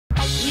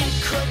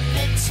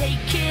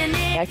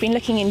I've been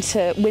looking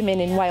into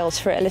women in Wales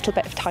for a little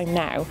bit of time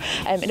now.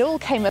 It all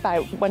came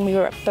about when we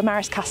were at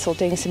Beaumaris Castle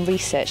doing some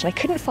research, and I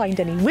couldn't find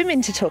any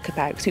women to talk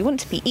about because we want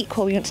to be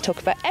equal, we want to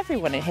talk about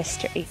everyone in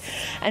history.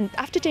 And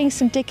after doing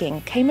some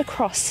digging, came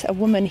across a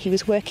woman who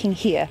was working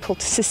here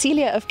called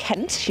Cecilia of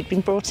Kent. She'd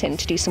been brought in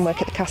to do some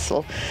work at the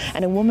castle,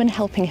 and a woman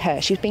helping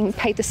her. She was being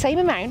paid the same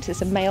amount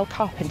as a male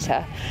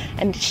carpenter,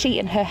 and she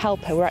and her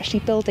helper were actually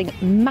building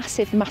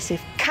massive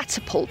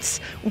catapults,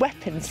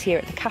 weapons here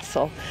at the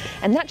castle.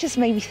 And that just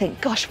made me think,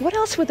 gosh, what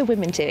else were the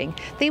women doing?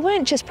 They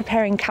weren't just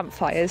preparing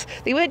campfires,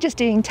 they weren't just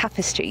doing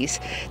tapestries,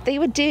 they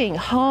were doing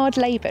hard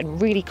labour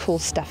and really cool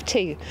stuff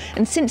too.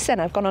 And since then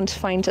I've gone on to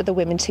find other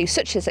women too,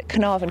 such as at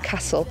Carnarvon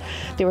Castle,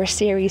 there were a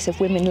series of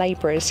women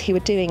labourers who were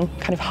doing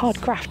kind of hard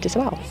graft as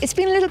well. It's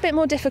been a little bit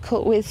more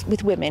difficult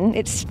with women.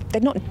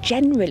 They're not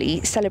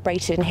generally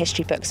celebrated in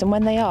history books, and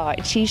when they are,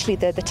 it's usually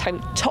the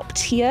top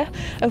tier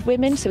of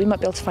women, so we might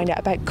be able to find out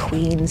about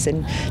queens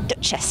and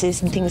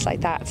duchesses and things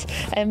like that.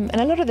 And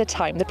a lot of the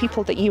time, the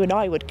people that you and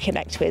I would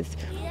connect with,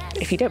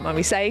 if you don't mind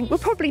me saying, were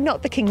probably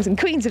not the kings and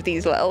queens of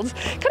these worlds,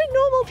 kind of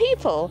normal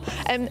people.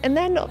 And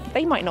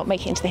they might not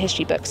make it into the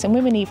history books, and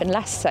women even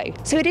less so.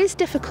 So it is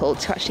difficult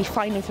to actually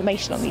find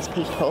information on these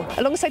people.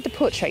 Alongside the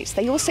portraits,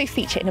 they also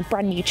feature in a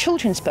brand new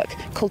children's book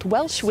called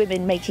Welsh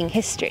Women Making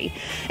History.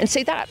 And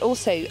so that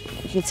also,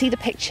 you can see the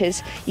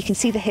pictures, you can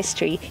see the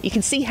history, you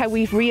can see how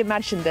we've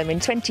reimagined them in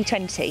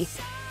 2020.